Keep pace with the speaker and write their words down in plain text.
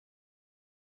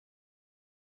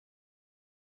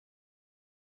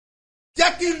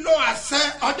Let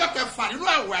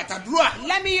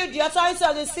me use the authority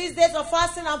of the 6 days of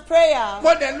fasting and prayer. And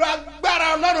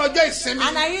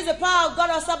I use the power of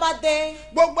God on Sabbath day.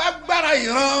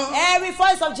 Every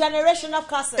voice of generational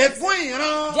curses.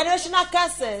 Generational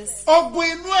curses.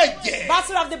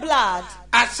 Battle of the blood.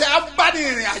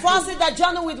 Forces that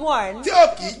journey with one.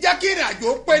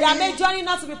 That make journey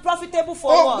not to be profitable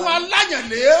for one.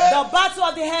 The battle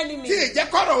of the enemy.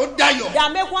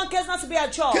 That make one case not to be a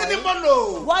choice.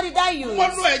 What did I use?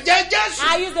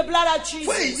 I used the blood of Jesus.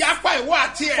 For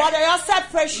your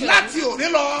separation. From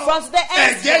the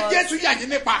end.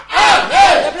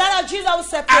 The blood of Jesus will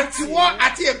separate you.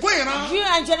 You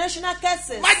and generational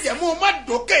curses.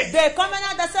 The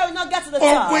covenant that said will not get to the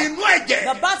top.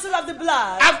 The battle of the blood.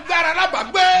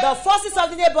 The forces of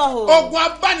the neighborhood.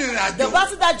 The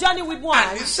battle that journey with one.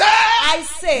 I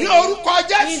say in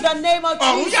the name of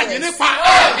Jesus.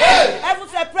 Heaven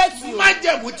separates you.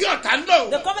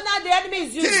 The covenant the enemy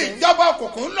is using.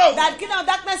 That kingdom of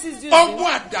darkness is using.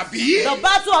 The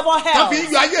battle of our health.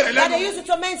 That they use to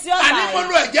torment your life.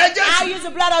 I use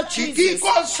the blood of Jesus. Just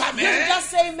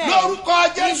say amen. In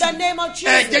the name of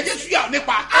Jesus. The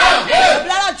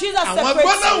blood of Jesus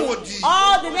separates you.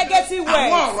 All the negative words. The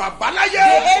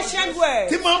ancient words.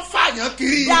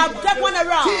 That take one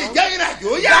around. That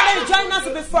is joining us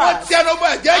to be first. I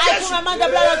command the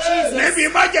blood of Jesus. Hear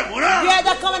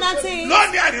the covenant thing.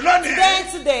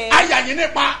 Today.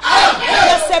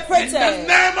 You're separated. In the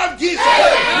name of Jesus. I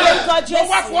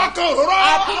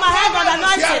put my hand on the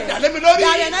anointing. The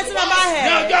anointing on my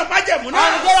head. On the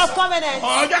day of covenant.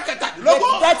 The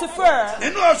 31st. The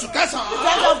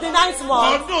 10th of the 9th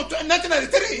month.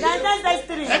 1993.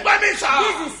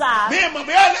 This is sad. I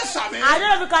don't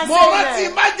know if you can say that.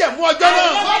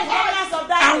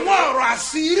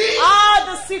 All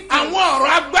the secrets.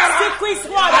 Secrets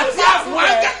word. And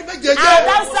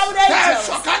those 7 angels.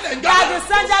 That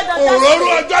descended on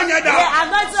that day. The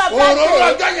anointing of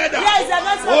that day. There is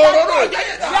anointing of that day.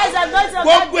 There is anointing of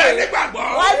that day.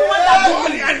 Why everyone that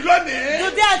believes.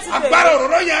 Today and today. The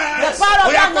power of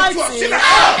that anointing. Is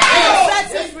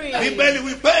setting free.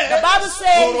 The Bible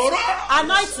says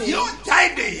anointing.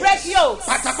 Break yokes.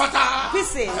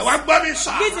 Pieces.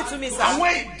 Give it to me, sir.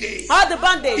 All the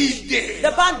bondage.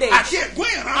 The bondage. And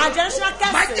generational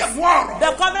curses.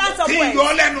 The covenant of ways.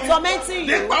 Tormenting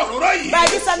you. By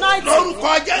this anointing. In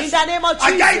the name of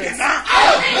Jesus.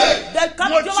 The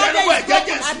covenant is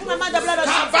broken. I put my mind the blood of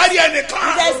Jesus. If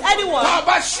there is anyone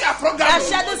that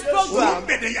share this program. In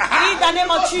the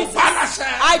name of Jesus.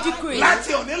 I decree.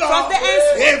 From the end.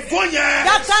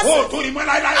 That curse.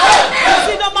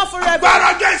 See no more forever. The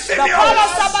power of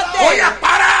Sabbath day.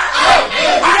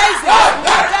 Raise it.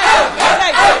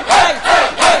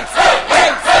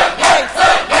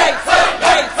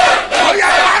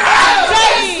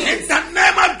 In the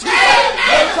name of Jesus.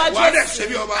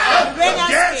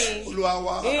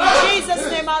 In Jesus'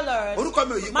 name, our Lord.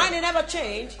 Mine never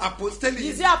change.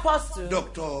 He's the apostle.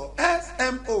 Dr.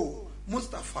 S.M.O.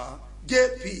 Mustapha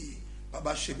J.P.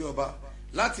 Babasebioba.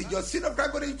 Láti ìjọ Seed of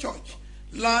Christ Church,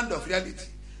 Land of Reality.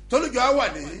 Tolújọ àwa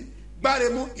ní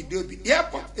Gbáremú Ìdíòbí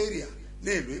Airport area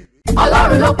ní ìlú.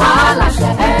 Ọlọ́run ló pa á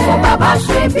láṣẹ fún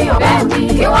Babasebioba ní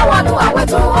kí wọ́n wọnú àwẹ̀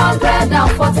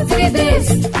 243 days.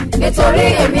 Nítorí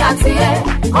èmi àti ẹ,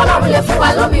 Ọlọ́run lè fún wa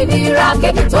lómìnira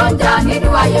kéèkì tó ń jà nínú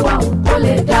ayé wa ó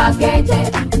lè dá kẹ́jẹ́.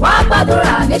 Wá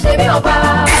gbàdúrà ní Sebioba.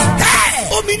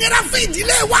 Òmìnira fún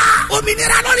ìdílé wa,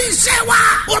 òmìnira lórí iṣẹ́ wa,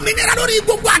 òmìnira lórí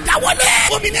gbogbo àdáwọlé,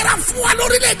 òmìnira fún wa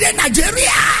lórílẹ̀‐èdè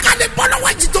Nàìjíríà. Ká lè bọ́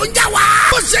lọ́wọ́ ìjì tó ń jà wá.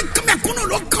 Ó ṣe kẹ́mẹ̀kúnnù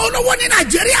ló kàn olówó ní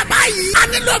Nàìjíríà báyìí. A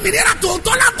nílò òmìnira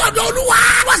tòótọ́ látọ̀dọ̀ Olúwa.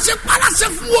 Wọ́n ṣe paláṣẹ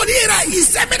fún wòlí rẹ̀.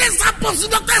 Ìṣẹ́mínísà pọ̀sí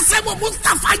Dr. S.M.O.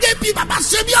 Mustapha J.P.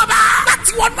 Babasebioba.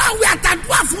 Láti wọ́n náà wí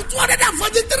àtàdúrà fún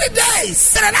 243 days.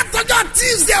 Bẹ̀rẹ̀ látọjọ́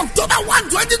Tuesday October 1,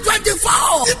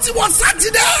 2024. Títí wọ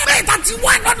Saturday May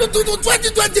 31 ọdún tuntun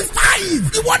 2025.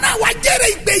 Ìwọ náà wá jẹ́rẹ̀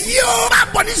ìgbé yìí o. Máa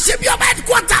bọ̀ ní Sebioba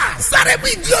headquarters. Sáré bí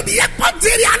Ìdíòbí airport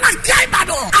area Alákíá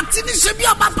Ìbàdàn. Àti ní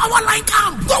Sebioba power line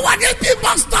camp. Tó wà ní AP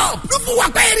bus stop.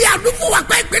 Lúfúwàpẹ́ area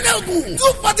Lúfúwàpẹ́ ìpínlẹ̀ Ògùn.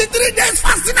 243 days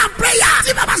fasting and prayer.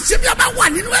 Tí Babasebioba wà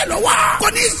nínú ẹ̀ lọ́wọ́. Kò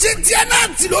ní ṣe tiẹ̀ náà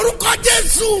tì lórúkọ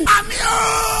Jésù. Àmín o.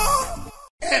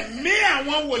 Ẹ̀mí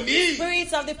àwọn wòlíì.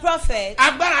 Spirits of the prophet.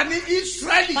 Agbára ní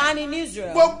Israeli. Man in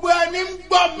Israel. Gbogbo ẹni ń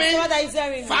gbọ́ mi. God that is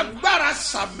hearing me. Fagbára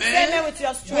sàmẹ́. Say amen with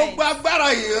your strength. Gbogbo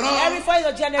agbára ìran. Every voice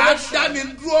of generation.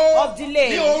 Adánidúró. Of delay.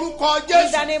 Ní orúkọ Jésù.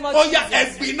 In the name of Ó Jesus. yá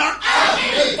ẹ̀gbiná.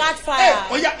 God fire.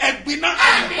 Ó yá ẹ̀gbiná.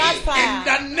 God fire. In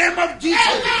the name of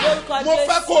Jesus. Mo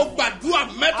fẹ́ kó gbàdúrà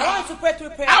mẹ́ta. I want to pray through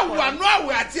prayer. Àwọn àánú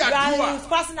àwẹ̀ àti àdúrà. You are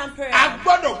fasting and prayer. A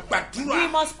gbọ́dọ̀ gbàdúrà. We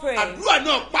must pray. Àdúrà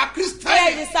náà pa Prayer is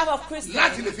Kristẹni. the staff of Christians.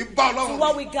 láti lè fi bá to ọlọ́run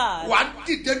walk with God. wà á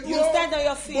dìde You dúró stand on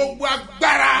your feet. gbogbo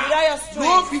agbára Without your strength.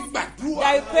 ló fi gbàdúrà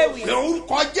That you pray with. pé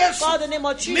orúkọ Jésù Call the name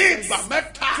of ní Jesus. ìgbà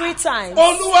mẹ́ta 3 times.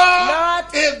 olúwa Lord,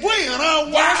 ègún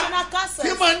ìran wa generational curses tí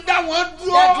máa ń dá wọn that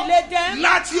dúró delay them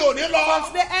láti òní lọ from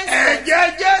today henceforth. ẹ̀jẹ̀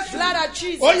Jésù Blood of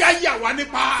Jesus. ó yá yà wá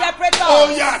nípa Separate us. ó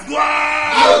yá dùá.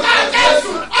 Ọ̀gá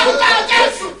Jésù, ọ̀gá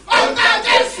Jésù, ọ̀gá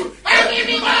Jésù, ẹ̀mí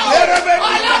mímọ́ o. Lérébé ní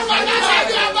Ọlọ́run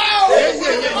Babasebioba o.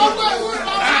 Gbogbo ìwúrọ̀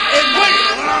wa. ègún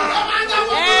ìran.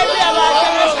 Every of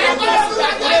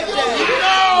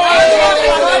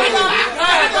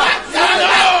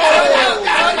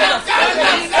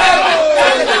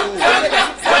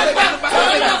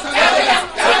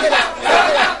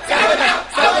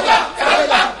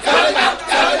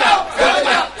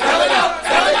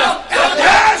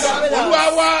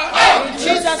our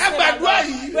generation is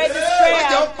separated.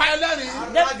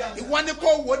 You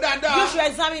should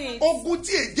examine it.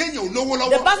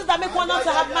 The battles that make one not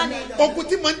to have money. The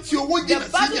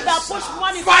battles that push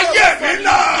money from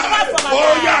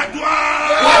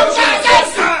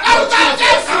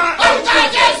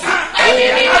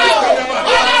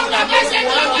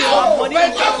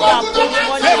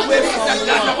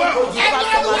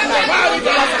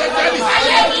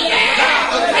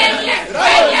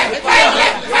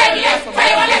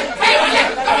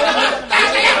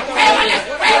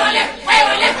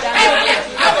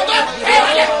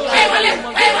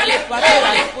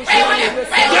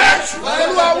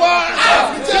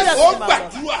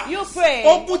You pray.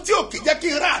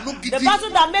 The battle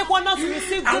that make one not to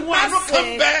receive good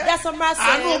mercy. There's some mercy.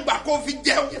 Take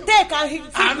and feed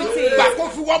with it. The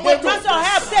mercy of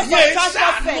help. Take from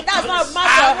transport fare. That's not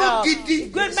mercy of help.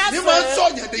 Good mercy that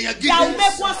will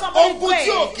make one somebody great.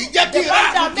 The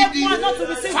battle that make one not to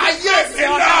receive good mercy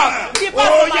or help.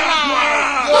 Depart from my life.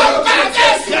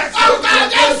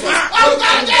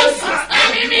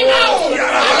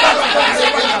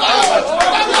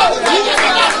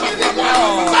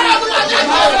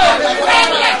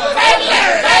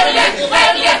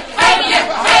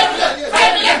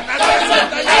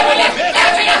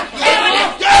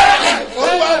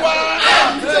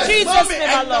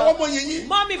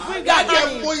 Mommy, bring your honey.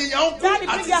 Daddy, bring your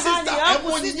honey.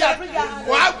 Uncle, sister, bring your honey.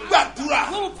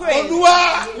 We will pray.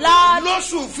 Lord,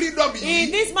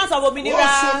 in this month of Ominira,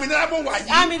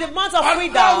 I'm in the month of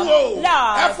freedom. Lord,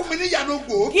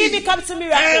 give me capital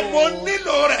miracle.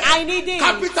 I need it.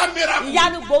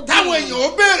 Yanu Bogi.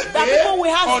 That people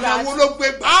will have that.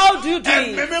 How do you do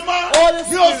it? Holy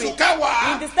Spirit. In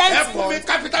the sense of,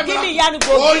 give me Yanu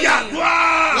Bogi.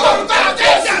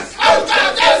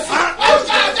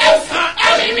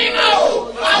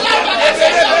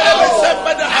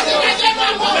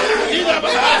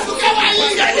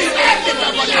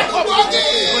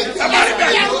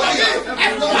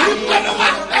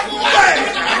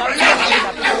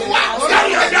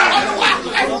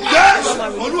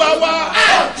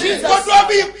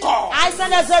 I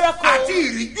send a oracle,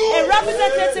 a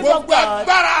representative of God,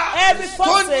 every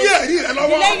person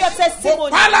delay your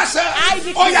testimony. I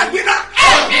decree,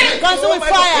 consume with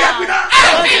fire,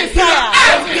 consume with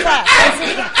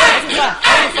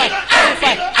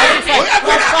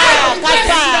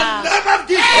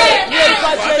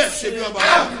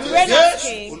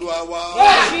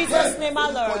in Jesus' name, my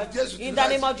Lord. In the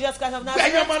name of Jesus Christ of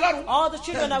Nazareth, all the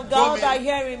children of God are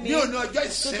hearing me.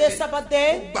 Today, Sabbath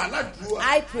day,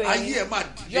 I pray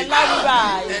your life will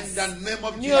rise. In the name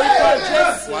of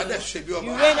Jesus,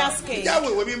 you reign as king.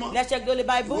 Let's check the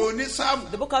Bible.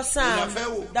 The book of Psalm.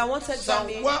 That one said Psalm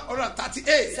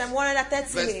 138. Psalm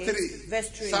 138. Verse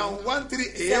 3. Psalm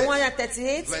 138. Psalm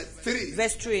 138.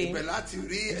 Verse 3.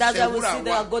 That's why we see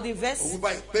the golden verse.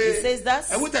 It says that.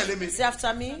 Say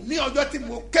after me. In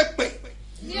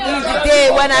the day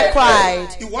when I cried,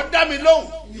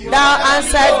 thou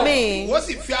answered me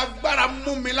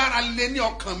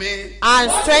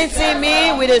and strengthened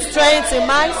me with the strength in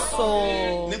my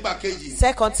soul.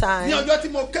 Second time. In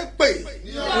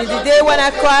the day when I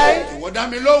cried,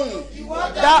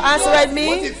 thou answered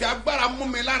me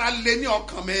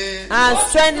and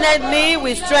strengthened me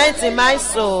with strength in my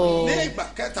soul.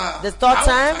 The third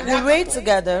time, we read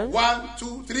together. 1,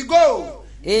 2, 3, go.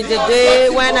 In the day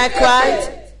when I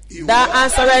cried, thou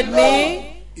answered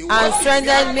me and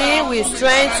strengthened me with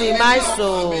strength in my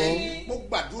soul.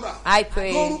 I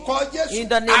pray in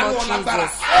the name of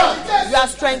Jesus. You are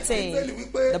strengthened.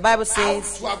 The Bible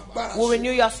says, we'll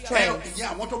renew your strength.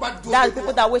 That is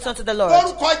people that wait unto the Lord.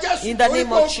 In the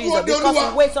name of Jesus. Because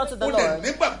you wait unto the Lord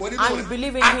and you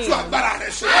believe in Him,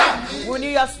 we'll renew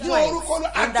your strength.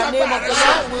 In the name of the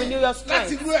Lord, we'll renew your strength.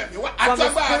 From the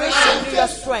Spirit, we'll renew your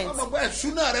strength.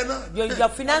 Your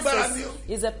finances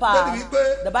is a power.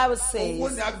 The Bible says,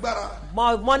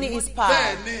 money is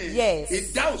power. Yes.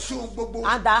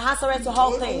 And the answer to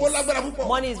all things.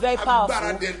 Money is very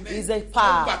powerful. It's a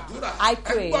power. I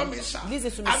pray.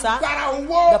 Listen to me, sir.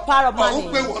 The power of money.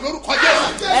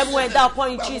 Heaven went down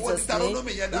upon you, Jesus' name.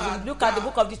 If you look at the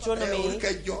book of Deuteronomy,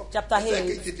 chapter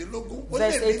 8,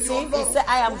 verse 18, it says,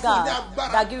 I am God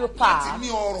that give you power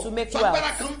to make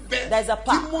wealth. There is a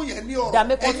power that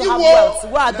make one to have wealth.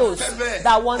 Where are those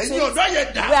that want it?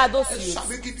 Where are those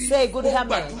youths? Say good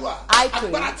amen. I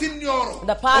pray.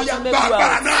 The power to make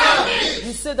wealth.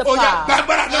 You see the power.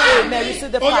 Amen. You see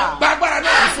the power.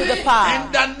 You see the power.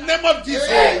 In the name of Jesus.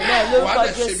 Amen. Lord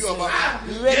God, Jesus.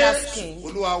 You reign as King.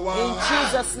 In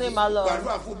Jesus' name, my Lord.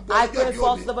 I pray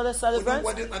for the brother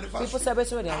celebrants. People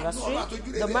celebrating with the anniversary.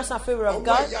 The mercy and favor of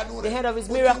God. The hand of His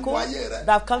miracle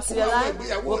that comes to their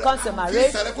life will come to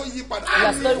marriage.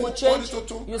 Your story will change.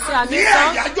 You see a new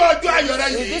song.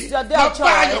 Is this your day of joy?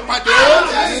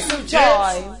 You see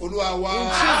joy. In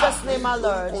Jesus' name, my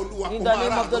Lord. In the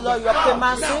name of the Lord, you are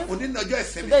pronouncing.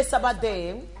 Today is Sabbath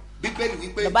day.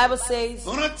 The Bible says,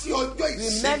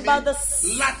 remember the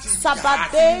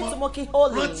Sabbath day to make it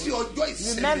holy.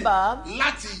 Remember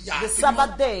the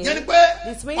Sabbath day.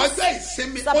 This means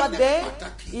Sabbath day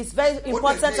is very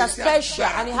important and special,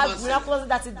 and it has miracles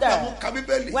that is there.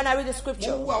 When I read the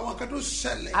scripture,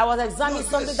 I was examining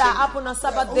something that happened on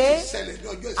Sabbath day,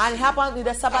 and it happened in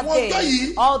the Sabbath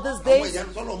day. All these days,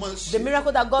 the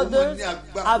miracle that God does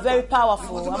are very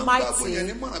powerful and mighty.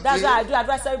 That's why I do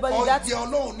advise everybody that you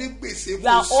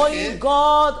are owing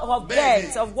God of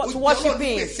debt, of what to worship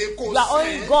Him. You are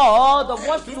owing God of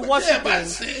what to worship Him.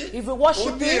 If you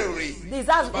worship Him, this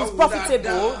is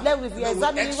profitable. Then if you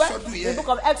examine the book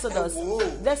of Exodus,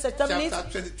 let's examine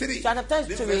chapter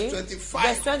 23,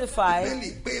 verse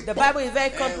 25. The Bible is very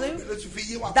complete.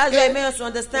 That's why it makes us to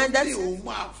understand that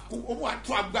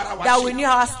we need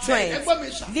our strength.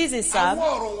 Listen, sir.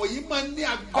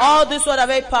 All these words are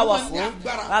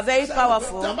very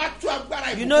powerful.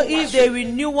 You know, if they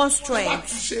renew one's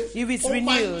strength, if it's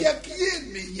renewed,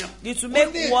 it will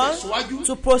make one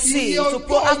to proceed, to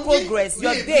progress.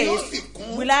 Your days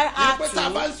will I add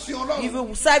to. If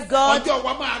you serve God,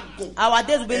 our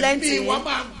days will be lengthy,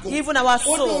 even our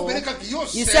soul.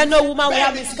 He said no woman will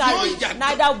have miscarriage,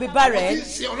 neither will be barren.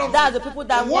 That's the people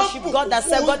that worship God, that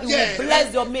serve God, He will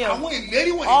bless your meal.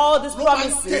 All these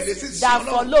promises that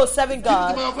follow serving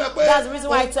God, that's the reason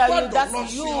why I tell you that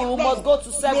you must go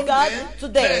to serve God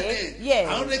today.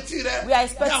 Yes, we are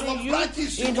expecting you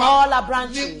in all our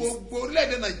branches,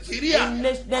 in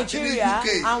Nigeria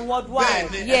and worldwide.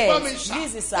 Yes,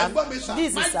 this is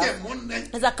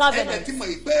a covenant,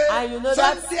 and you know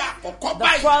that the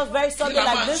first very Sunday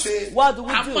like this, what do?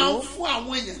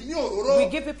 We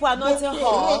give people anointing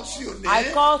hall. I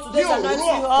call today's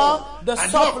anointing hall the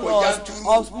surplus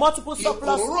of multiple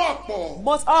surplus,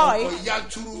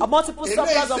 multiple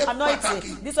surplus of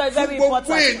anointing. This one is very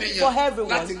important for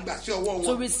everyone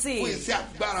to receive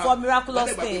for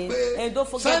miraculous things. And don't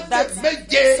forget that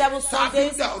 7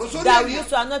 Sundays that we used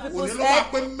to anoint people's head,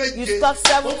 you stop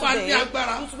 7 today. It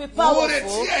will be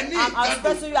powerful. I'm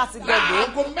expecting you at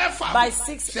Igodo by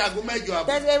 6.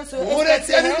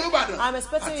 I'm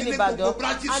expecting you in Ibadan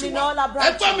and in all our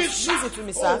branches. Listen to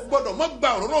me, sir.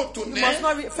 You must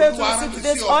not fail to receive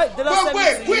today's oil. The Lord sent me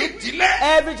to you.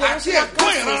 Every generational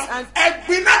curses and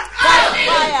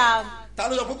fire.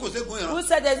 Who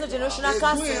said there's no generational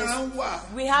curses?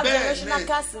 We have generational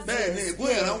curses.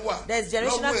 There's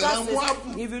generational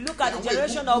curses. If you look at the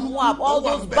generation of Moab, all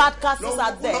those bad curses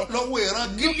are there.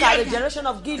 Look at the generation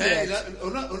of Gilead.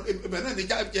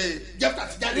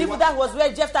 Even that was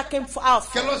where Jephthah came out.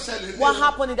 What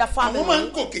happened in their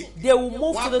family? They will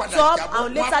move to the top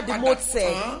and later demote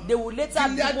say. They will later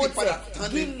demote say.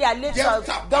 Gilead later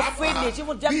got finished.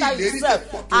 Even Jephthah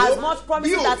himself, as much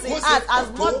promises that he had,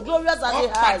 as much glorious daughters that he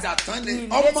has, he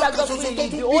later got free.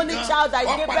 He's the only child that he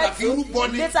gave birth to.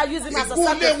 He later used him as a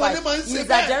sacrifice. He's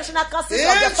the generational curses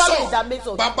of the family that makes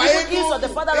us. Even Esau, the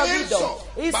father of Edom.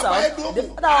 Esau, the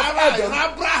father of Edom.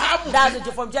 That's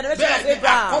from generation of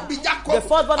Abraham. The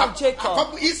firstborn of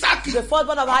Jacob. The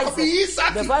firstborn of Isaac.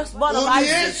 The firstborn of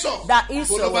Isaac. That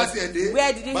Esau was.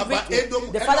 Where did he reach?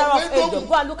 The father of Edom.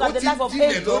 Go and look at the life of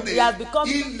Edom. He has become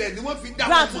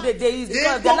grand today. There is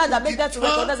because the land that made them to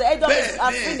recognize that Edom is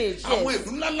finished. Yes.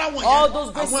 All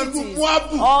those great cities,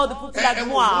 all the people like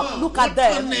Moab, look at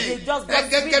them. They just got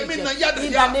finished.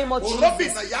 In the name of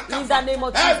Jesus. In the name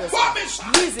of Jesus.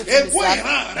 Use it to be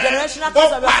generational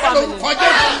curse of your family.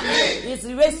 It's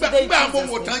erased today in Jesus' name.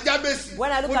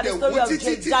 When I look at the story of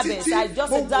Jabez, I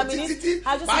just examine it.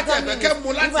 I just examine it.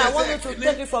 Even I want you to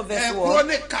take it from verse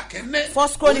 1.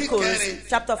 First Chronicles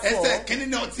chapter 4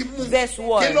 verse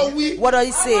 1. What does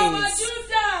it say?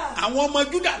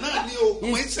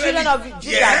 It's children of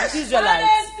Judah,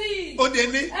 Israelites.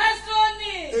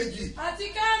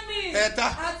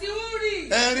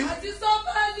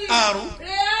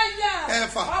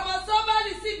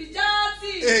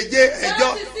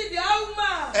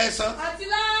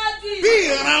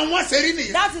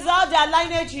 That is all their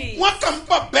lineage is. They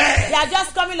are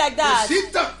just coming like that.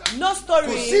 No story,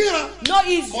 no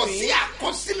history.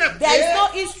 There is no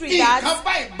history that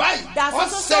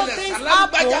also things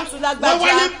happen to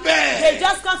Lagbaja. They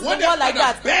just come to the world like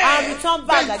that and return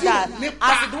back like that.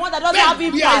 As the one that doesn't have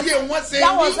impact.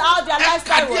 That was how their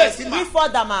lifestyle was before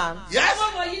the man. Yes.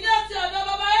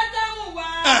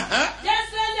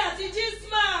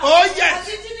 Oh yes.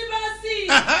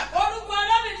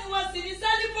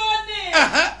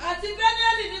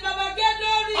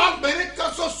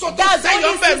 That's the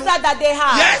only sister that they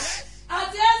have. Yes.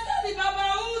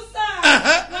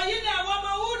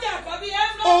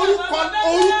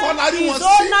 His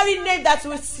ordinary name that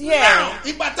we hear. Now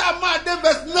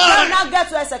get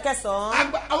to Esekeson.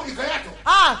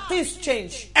 Things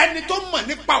change.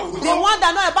 The one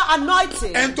that know about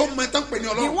anointing.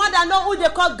 The one that know who they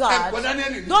call God.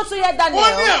 Don't you hear Daniel? He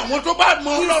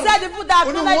said the people that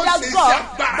acknowledge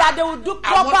God, that they will do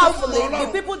properly.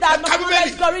 The people that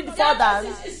acknowledge glory before that.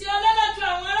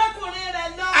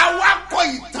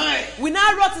 We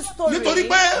now wrote a story because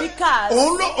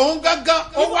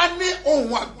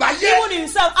even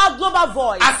himself had global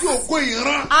voice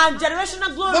and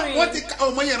generational glory.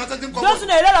 Those in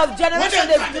a lot of generation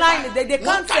declined, they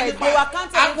counted, they were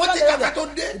counted.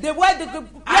 They were the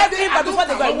before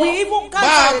they were. We even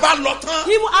counted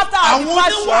even after our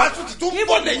departure.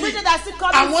 Even the preachers that still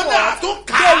coming forth,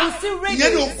 they will still raise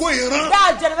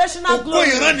that generational glory.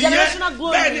 Generational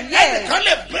glory.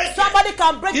 Yes. Somebody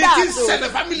can break that.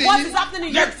 What is happening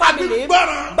in your family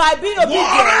by being obedient?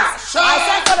 I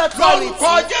send for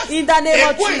authority in the name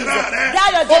of Jesus.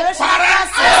 That your generational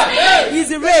cancer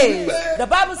is erased. The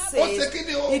Bible says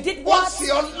he did what?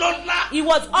 He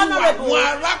was honorable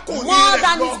more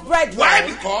than his brethren. Why?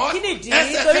 Because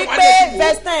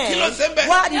verse 10.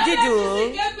 What did he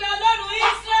do?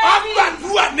 He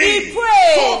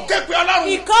prayed.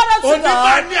 He called us to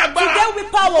God. Today we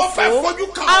powerful. I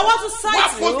want to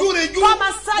cite you. Come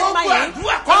and cite my name.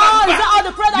 Oh, is that all the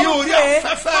prayer that we pray?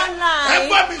 Online.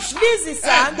 Lizzie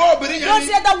sang. Don't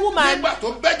hear the woman.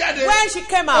 When she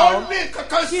came out,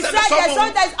 she said there's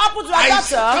something that is happened to her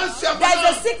daughter. There's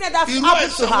a sickness that's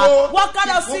happened to her. What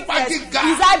kind of sickness?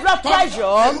 Is high blood pressure?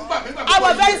 I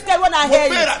was very scared when I heard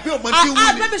it. I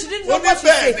asked, maybe she didn't know what she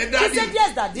said. She said,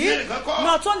 yes, Daddy.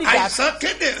 Not only that,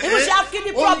 even she has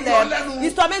kidney problem.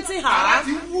 It's tormenting her.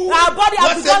 Her body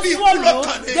has become swollen.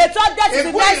 They thought that is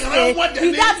the next thing.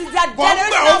 That is that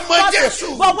generational process.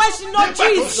 But when she knows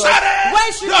Jesus,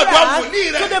 when she ran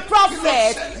to the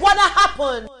prophet, what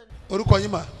happened?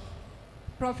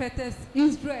 Prophetess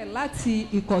Israel láti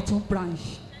Ìkọ̀tún branch.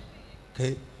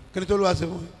 Okay. Kí ni tó lù wá sí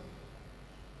fún mi?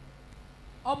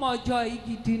 Ọmọ ọjọ́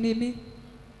Igidi ni mí.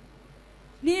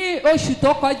 Ní oṣù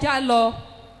tó kọjá lọ,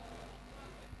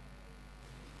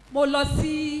 mo lọ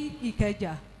sí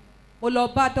Ìkẹjà. Mo lọ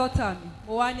bá dọ́tà mi.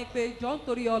 Mo wá ní pé jọ̀ọ́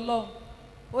nítorí Ọlọ́run.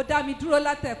 Ó dá mi dúró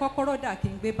látẹ̀ kọ́kọ́rọ́ dà kí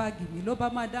n gbé báàgì mi. Ló bá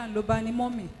máa dáhùn ló bá ní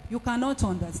mọ́mì. You cannot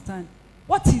understand.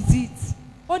 What is it?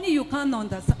 Ó ní you can't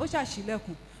understand. Ó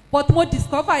ṣàṣìlẹ̀kùn. But mo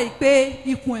discover yìí pé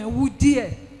ikùn ẹ̀ wú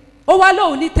díẹ̀. Ó wá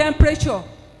lóun ní temperature.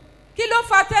 Kí ló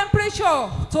fa temperature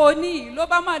tó ní? Ló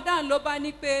bá máa dáhùn ló bá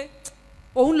ní pé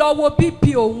òun lọ wo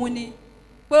BP òun ni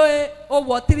pé ó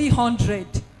wọ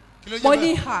 300. Mo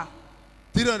ní hà.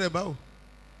 300 báwo?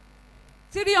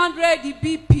 300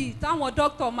 BP táwọn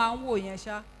doctor máa ń wò yẹn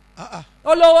ṣá.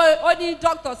 Olówó ó ní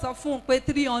doctor sọ fún un pé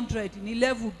 300 ní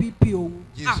level BP òun.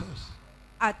 Jesus.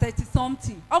 At 30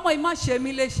 something. Ọmọ yìí má ṣe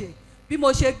mí léṣe. bí mo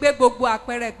ṣe gbé gbogbo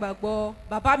àpẹẹrẹ gbàgbọ́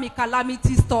bàbá mi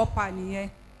calamity stopper nìyẹn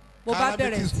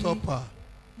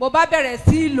mo bá bẹ̀rẹ̀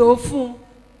sí lò ó fún un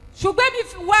ṣùgbọ́n mi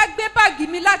wá gbé báàgì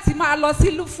mi láti máa lọ sí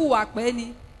lúfù àpẹ́ ni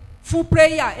fún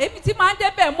prayer èmi tí máa ń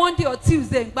débẹ̀ Monday or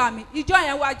Tuesday gbà mí ìjọ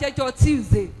yẹn wá jẹ́jọ́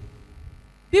Tuesday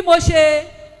bí mo ṣe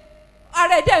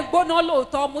ara ẹ̀dẹ̀ gbóná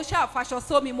lóòótọ́ mo ṣàfàṣọ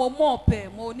sómi mo mọ̀ ọ̀pẹ̀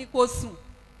mo ní kó sùn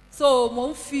so mo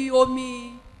ń fi omi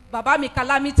bàbá mi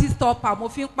calamity stopper mo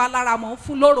fi ń pa lára mo ń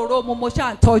fún lóróró mo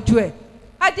ṣáà ń tọ́jú ẹ̀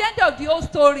at the end of the whole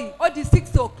story ó di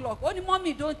 6 o'clock ó ní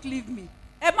mommy don't leave me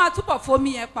ẹ máa túbọ̀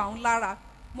fomi yẹn pa òun lára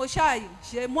mo ṣáà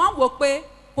ṣe mo ń wò pé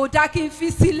kò dá kí n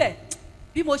fi sílẹ̀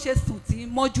bí mo ṣe sùn tí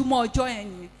mọ́júmọ́ ọjọ́ yẹn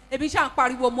nìyẹn èmi ṣáà ń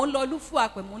pariwo mo ń lọ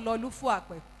lúfù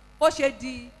àpẹ̀ ó ṣe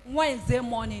di Wednesday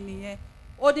morning nìyẹn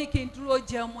ó ní kí n dúró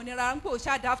jẹun mo ní rárá ń pè ó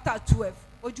ṣáà after 12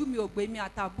 ojú mi ò gbé mi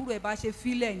àtàbúrò ẹ̀ bá ṣe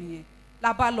fílẹ̀ nìyẹn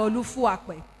la bá lọ lúfù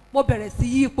àpẹ̀ mo bẹ̀rẹ̀ sí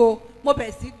yípo mo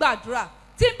bẹ̀rẹ̀ sí gbàdúrà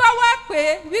tí n bá wá pé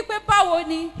wípé báwo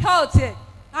ni health ẹ̀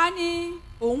á ní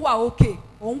òun wà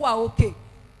òkè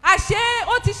àṣé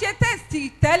ó ti ṣe test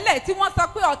tẹ́lẹ̀ tí wọ́n sọ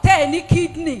pé ọ̀tá ẹ̀ ní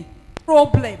kidney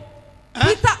problem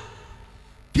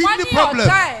kidney problem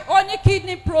ọ̀tá ẹ̀ ó ní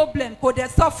kidney problem kò dẹ̀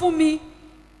sọ fún mi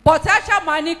but aṣá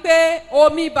máa ní pé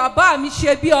omi bàbá mi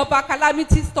ṣe bí ọba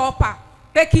calamity stopper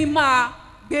pé kí n máa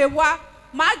gbé wá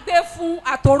máa gbé fún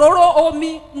àtòróró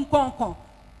omi nǹkan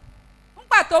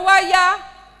nígbà tó wá yá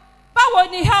báwo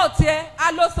ni health ẹ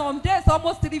a lò some days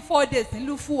almost 3-4 days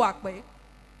nílùú fún àpẹ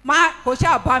kò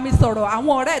ṣáà bá mi sọ̀rọ̀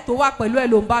àwọn ọ̀rẹ́ tó wà pẹ̀lú ẹ̀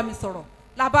ló ń bá mi sọ̀rọ̀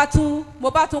mo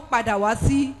bá tún padà wá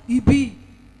sí ibí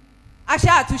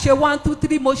aṣá àtúnṣe 1 2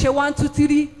 3 mo ṣe 1 2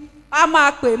 3 a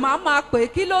máa pè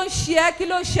kí ló ń ṣe ẹ́ kí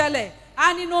ló ń ṣẹlẹ̀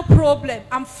a ní no problem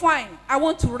I'm fine I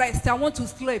want to rest I want to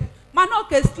sleep ma no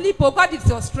okay sleep oh God is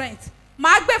your strength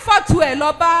màá gbé fọ́tò ẹ̀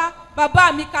lọ bá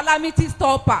bàbá mi calamity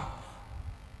stopper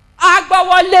a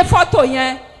gbọ́wọ́lé fọ́tò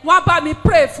yẹn wọ́n bá mi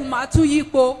pray fún màá tún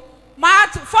yípo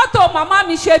fọ́tò màmá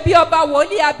mi ṣe bí ọba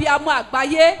wòlíì abiyamọ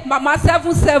àgbáyé màmá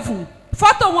 77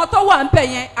 fọ́tò wọn tó wà ń bẹ̀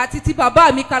yẹn àti ti bàbá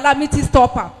mi calamity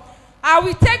stopper I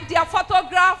will take their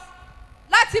photograph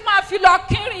láti máa fi lọ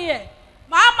kírin ẹ̀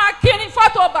màá máa kírin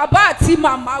fọ́tò bàbá àti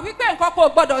màmá wípé nǹkan kò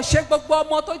gbọ́dọ̀ ṣe gbogbo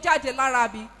ọmọ tó jáde lára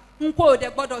mi nǹkan ò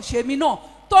dẹ̀ gbọ́dọ̀ ṣe mí náà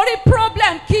torí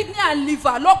problem kidney and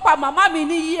liver ló pa màmá mi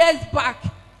ní years back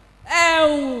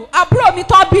àbúrò mi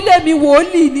tán bílé mi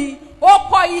wòlíì ni ó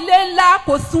kọ́ ilé ńlá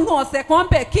kò sunrun ọ̀sẹ̀ kan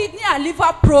bẹ̀ kidney and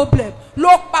liver problem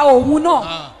ló pa òun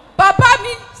náà bàbá mi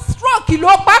stroke ló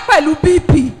pa pẹ̀lú bp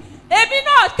èmi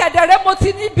náà kẹ̀dẹ̀rẹ́ mo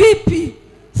ti ní bp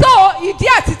so ìdí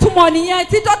àti túmọ̀ nìyẹn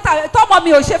tí tọ́mọ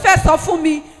mi ò ṣe fẹ́ sọ fún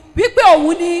mi wípé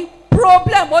òun ní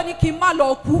problem ó ní kí n má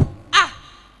lọ kú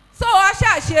so a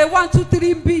ṣàṣe 1 2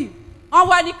 3 b wọ́n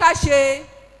wá ní ká ṣe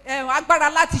agbára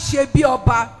láti ṣe bí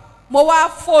ọba mo wá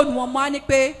fóònù wọn máa ní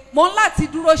pé mo ń láti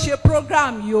dúró ṣe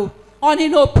program yìí o wọ́n ní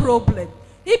no problem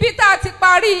ibi tá a ti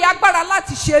parí agbára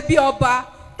láti ṣe bí ọba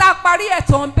tá a parí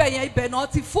ẹ̀tọ́ ń bẹ̀ yẹn ibẹ̀ náà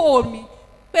ti fóònù mi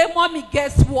pé mommy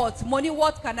guess what mo ní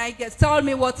what can I guess tell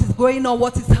me what is going on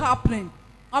what is happening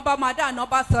wọ́n bá máa dáná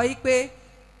bá sọ yìí pé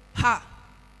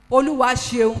olúwa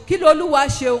ṣeun kí ló olúwa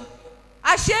ṣeun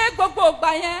àṣé gbogbo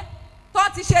ìgbà yẹn tó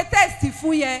ti ṣe test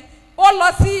fún yẹn ó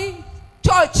lọ sí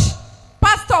church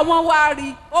pastor wọn wá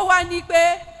rí ó wá ní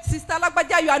pé sister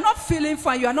lágbájá you are not feeling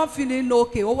fine you are not feeling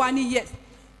okay ó wá ní yes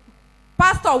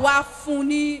pastor wá fún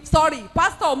ní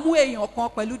pastor mú èèyàn kan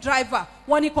pẹ̀lú driver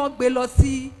wọ́n ní kàn gbé lọ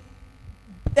sí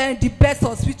the best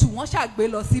hospital wọ́n ṣàgbé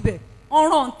lọ síbẹ̀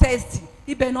wọ́n rán test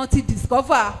ibẹ̀ náà ti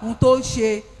discover ohun tó ń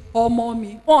ṣe ọmọ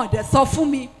mi wọ́n dẹ̀ sọ fún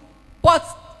mi but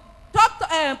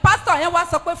pastor yẹn wá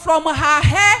sọ pé from her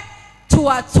hair to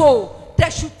her toe they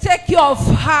should take care of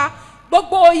her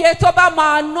gbogbo oye tó bá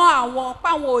máa ná àwọn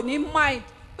páwọn ò ní mind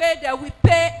pé they will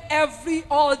pay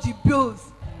all the bills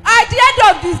at the end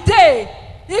of this day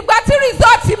ìgbà tí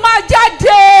result máa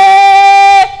jáde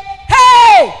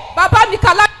bàbá mi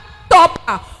kàlá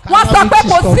tọ́pà wọ́n sọ pé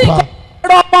kò sí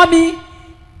ìkọ̀kọ̀ ọmọ mi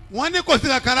wọ́n ní kò sí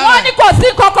kankan lára wọ́n ní kò sí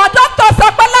kankan doctor sọ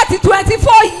pé láti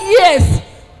 24 years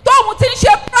tóun ti ń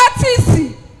ṣe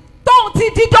practice tóun ti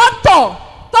di doctor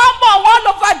tó mọ̀ all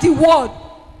over the world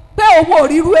pé òun ò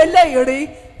ríru eléyìí rí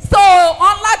so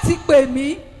wọ́n láti pè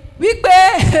mí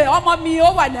wípé ọmọ mi ó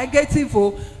wà negative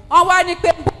o wọ́n wá ní pé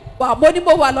mo ní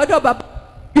mo wà lọ́dọ̀ bàbá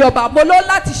bí ọba mo ló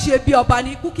láti ṣe bí ọba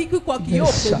ní kíkọ́ kì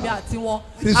yóò pè mí àti wọn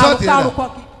àrùn kọ́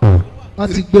kì.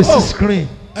 wọ́n ti gbé sí screen.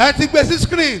 ẹ ti gbé sí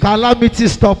screen. calamity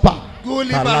stopper.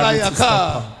 gúlì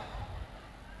balayaka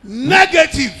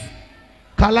negative.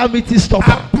 calamity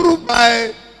stopper. approved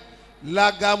by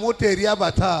Lagamote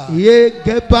Riabata. Ye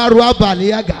Gebaru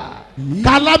Abaliaga.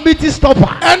 Calamity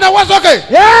stopper. And that was okay.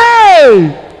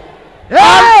 Hey!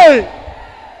 Hey!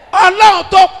 Ọlọ́run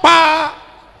tó pa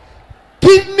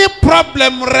kidney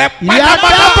problem rẹ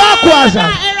Yadabakwaza.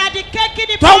 Eradicate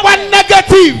kidney tó wá problem.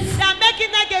 negative They are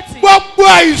making negative. gbogbo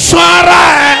àìsàn ara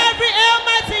ẹ Every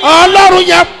ailment in ọlọ́run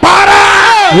yẹn para.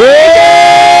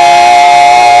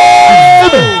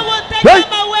 God will take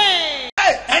them away.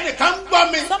 ẹnìkan gbọ́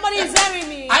mi. Somebody is hearing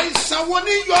me. àìsàn wo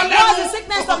ni yọ What's the lẹ́nu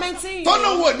sickness tormenting you?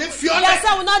 tọ́lọ́ wo ni Yes, fiọ́lẹ̀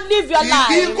I will not live your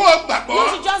life. ìdí kò gbàgbọ́ You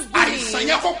should just believe. àìsàn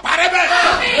yẹn kò parẹ́ bẹ́ẹ̀.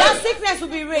 That sickness will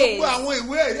be raised. gbogbo àwọn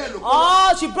ìwé ẹ̀rí ẹ̀ ló kọ́. Oh,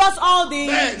 she brought all the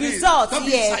Bẹ́ẹ̀ni, results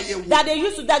tọ́bi here ìṣàyẹ̀wò. that they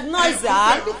used to diagnose Bẹ́ẹ̀,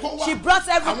 her. gbogbo ẹ̀ ló kó wá. She brought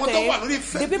Àwọn tó wà lórí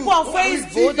everything. The Facebook, people on wọ́n lórí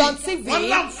Facebook, TV, on TV, wọ́n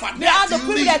láǹfààní they had the àti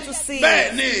privilege rí. to see.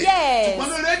 Bẹ́ẹ̀ni, Yes. ṣùgbọ́n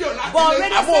lórí rédíò láti But lé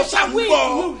radio àwọn station, we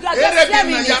òṣàgbọ́ are just eré bí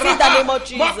hearing it in the name of wọ́n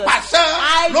Jesus. pàṣẹ I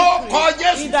ló decree kọ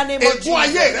Jésù in the name of ègún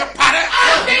ayé Jesus. rẹ parẹ́.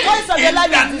 The voice of your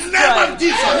life is In the name of destroyed.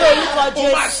 Jesus. Ní orúkọ Ó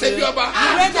máa ṣe bí Jésù. ọba. You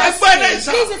reign as Ẹgbẹ́ ilé king.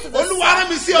 ìsà, Listen to the Olúwa rán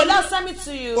mi sí song. ọ. The Lord sent me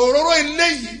to you. Òróró ilé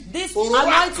yìí. This òróró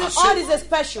anointing, àkànṣe. all is a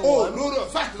special Oh, one. lórí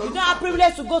ọ̀fẹ́ àti You lórí don't have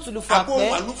privilege to go to Àbò wà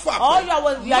Lufapẹ. Lufapẹ. All you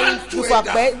are in Mantle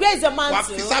Lufapẹ. Raise your wà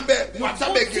mantle. fi sábẹ́ wà Put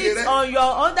sábẹ́ gèlè it rẹ. on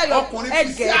your under your Ọkùnrin fi head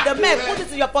sí gear. The àpò men rẹ. put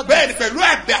it in your pocket. Bẹ́ẹ̀ni pẹ̀lú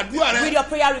ẹ̀bẹ̀ àdúrà rẹ. With your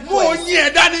prayer Mú request. oyin ẹ̀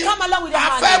dání. Come along with your A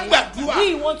hand. fẹ́ gbàdúrà.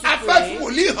 We want to A fẹ́ pray.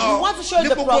 fòlí hàn. We want to show Ní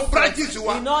the gbogbo prophet branches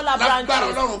wa. in all our Lágbára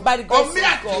branches Ọlọ́run. by the grace of Omi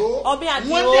àdìo. God. Omi Wọ́n ní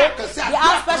Adio. àkànṣe They àdúrà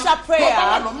have special kan. prayer. Tó bá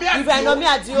wà lómi If you are in Omi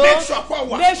Adio, make sure kó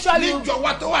wà. make sure you Níjọ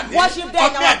wa tó wà ní worship there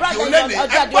in Omi our Àdìo branches lẹ́nìí. on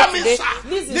Ọjọ́ Ẹgbẹ́ mi today. sà.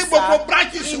 Listen, Ní gbogbo sir,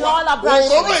 branches in wa. all our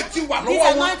branches. Òróró ètí wà This lọ́wọ́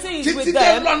wọn. anointing is Títí with dé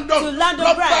them London. to London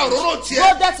Lọ gba branch. òróró Go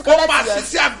tiẹ̀. there to Kó collect máa yours.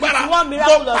 ṣiṣẹ́ agbára. If you want Ló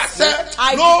miraculous pàṣẹ. fruit,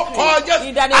 I Ló decree kọ in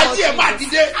Jésù. the name of Ayé ẹ̀ máa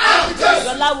Jesus. dìde.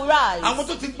 Your life will rise. Àwọn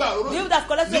tó ti gba òróró People that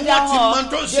collected ni their wọ́n ti mọ horn,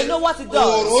 tó ń they ṣe. know what it does.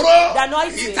 Òróró The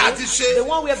anointing, ìta ti ṣe the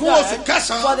one we have fún done oṣù for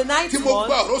kẹsàn-án the ninth tí mo month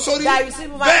gba òróró sórí. that I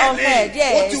received my own head, Bẹ́ẹ̀ni,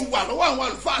 yes. ó ti wà lọ́wọ́ àwọn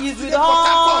àlùfáà. He's with ní Port all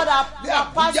Harcourt, the ní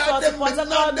Abuja, pastors dé in Port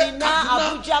Minna, Harcourt, dé Minna, Kaduna.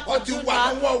 Abuja, Ó ti wà Kaduna.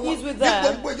 lọ́wọ́ wọn. He's with Ní them.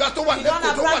 gbogbo ìjọ tó wà You don't lẹ́kọ̀ọ́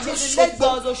have tó wà branches in lọ́sọ̀gbọ̀.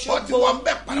 Lagos, Ó ti wà ń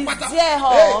bẹ̀ He's pátápátá. there,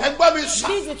 home. Ẹgbẹ́ mi sà.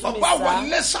 Listen to me, Ọba wà sir.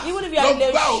 lẹ́sà. Even if you are Lọ in gba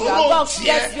Lagos, òróró God tiẹ̀.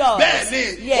 gets yours. Bẹ́ẹ̀ni,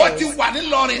 Yes. ó ti wà ní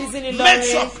Ìlọrin. He's in Make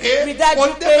Ìlọrin. sure pé With that ó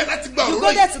you débẹ̀ pay, láti gba you òróró go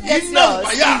there to get iná yours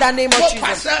ìwàyà. in the name of Mo Jesus.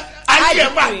 pàṣẹ ayé ẹ̀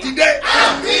máa decree. dìde.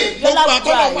 Your Gbogbo life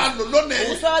àtọ́nà will wa rise. lò lónìí.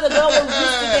 Whosoever the Lord will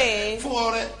use today Fún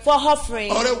ọrẹ. for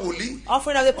offering, Ọrẹ wòlíì.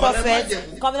 offering of the prophet,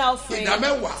 májẹ̀mú. covenant offering,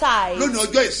 Ìdámẹ́wàá. tithe. Lónìí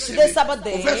ọjọ́ ìsinmi. Today's Sabbath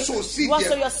day. O fẹ́ so sí You want to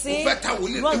sow jẹ. your O seed. fẹ́ ta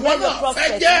wòlíì. You want to Ìwọ be a náà fẹ́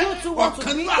prophet. jẹ́ You too want to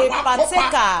ọ̀kan be nínú a àwọn akópa.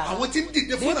 partaker. Àwọn tí ń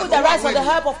dìde fún People that rise for the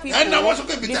help of people. Ẹ̀nà wọ́n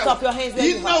sókè bìtẹ́ Lift up your hands where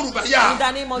you Iná are. òrùbáyà. In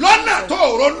the name of Lọ́nà Jesus. tó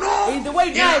ronú. In the way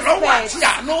you don't Ìrànlọ́wọ́ expect. àti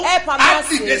àánú. Help and Á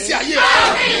mercy. dìde sí ayé.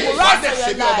 Will Wá rise dẹ̀ for ṣe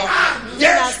your bí ọba. life.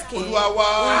 Yes, King. Olúwa wa.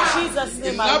 In Jesus'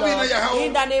 name, my Ìlàbí iná Lord. yàrá o.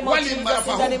 In the name of Wálé Jesus,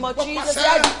 ìmọ̀ràn in the name of fàáhùn. Jesus, Wọ́n I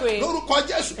pàṣẹ decree. lórúkọ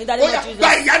Jésù. In the name Ó yá, of Jesus. gba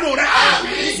ìyanu rẹ.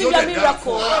 Receive your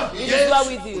miracle. It is well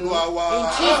with you. Olúwa wa. In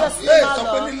Jesus' Yé, name, my sọ pé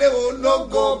Lord. nílé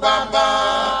ológo bàbá.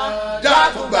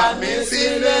 Dákun gbà mí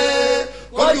sílé.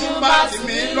 Ojú má tì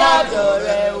mí lọ́dọ̀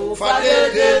rẹ̀ ò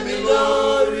fàdédé mi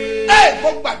lórí. Ẹ mo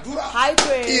gbàdúrà. I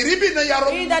pray. Ìríbí náà yàrá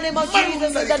In the name of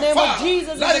Jesus, in the name of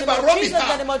Jesus, in the name of Jesus, in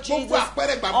the name of Jesus. Gbogbo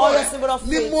àpẹẹrẹ gbàgbọ́ All your rẹ̀ symbol of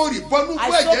ní faith. mo rì bọ́nú I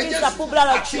fún soak ẹ̀jẹ̀ in Jésù the full blood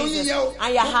of àti oyin Jesus yẹn o.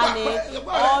 and your Gbogbo honey, àpẹẹrẹ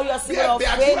gbàgbọ́ rẹ̀ all your bí symbol of ẹ̀bẹ̀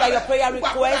faith àdúrà and your rẹ̀, prayer gbogbo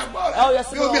request, àpẹẹrẹ gbàgbọ́ all your rẹ̀,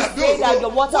 symbol bí omi of àbí faith and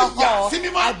your òróró, water ó yà call. sí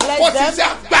mímọ́, I bless ó ti them. ṣe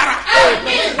agbára.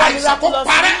 Àìsàn kó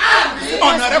parẹ́,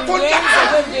 ọ̀nà rẹ̀ kó là,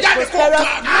 jáde kó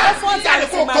kàn, jáde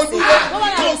kó kojú rẹ̀,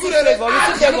 tó ojú rẹ̀ rẹ̀,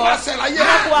 àyẹ̀wò máa ṣẹlẹ̀ ayé,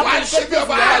 wàá ṣe bí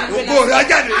ọba, ògo rẹ̀ á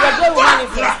jáde.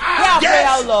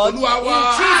 Yes, Olúwa wa. In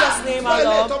Jesus' name, our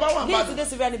Bẹ́ẹ̀ni, tó bá wà Lord. ń bàdàn. Lead to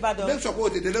this very battle. Make sure kó o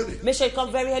tètè lónìí. Make sure you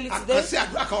come very early today. Àkànṣe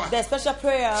àdúrà kan wà There's special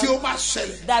prayer tí ó máa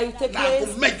ṣẹlẹ̀ that you take láago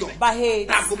place mẹ́jọ. by eight.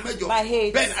 Láago mẹ́jọ. By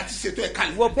eight. Bẹ́ẹ̀ni àti ṣètò ẹ̀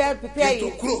kalẹ̀. We'll prepare Ètò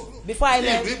it kúrò before I ní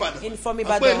left ìlú Ìbàdàn. from Àpò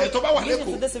Ibadan. ilé tó bá wà Listen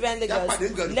to lẹ́kọ̀ọ́. this event in Já pàdé Lagos.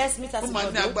 Ìgànnì. Let's meet at Ó máa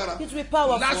ní agbára. Igodo. It will be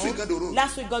powerful. Last week Gandoro.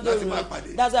 Last week Gandoro. Láti máa pàdé.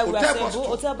 That's why we Hotel are bus saying stop.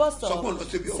 hotel bus Sọ pé òun lọ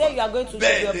stop. síbi ọba. Say you are going to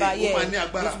Bẹ́ẹ̀ni, Igodo. ó Yeah. máa ní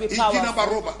agbára. It will be Ìjì náà bá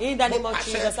rọ́bà. powerful. In the name Mo of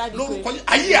pàṣẹ Jesus, I lórúkọ decree. yín.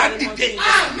 Ayé á dìde. Wà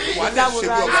á lè ṣe bí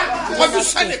ọba. Wọ́n fi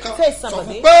sẹ́nìkan. Face Sọ fún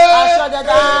somebody. pé. I shall die and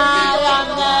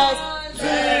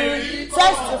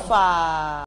testify.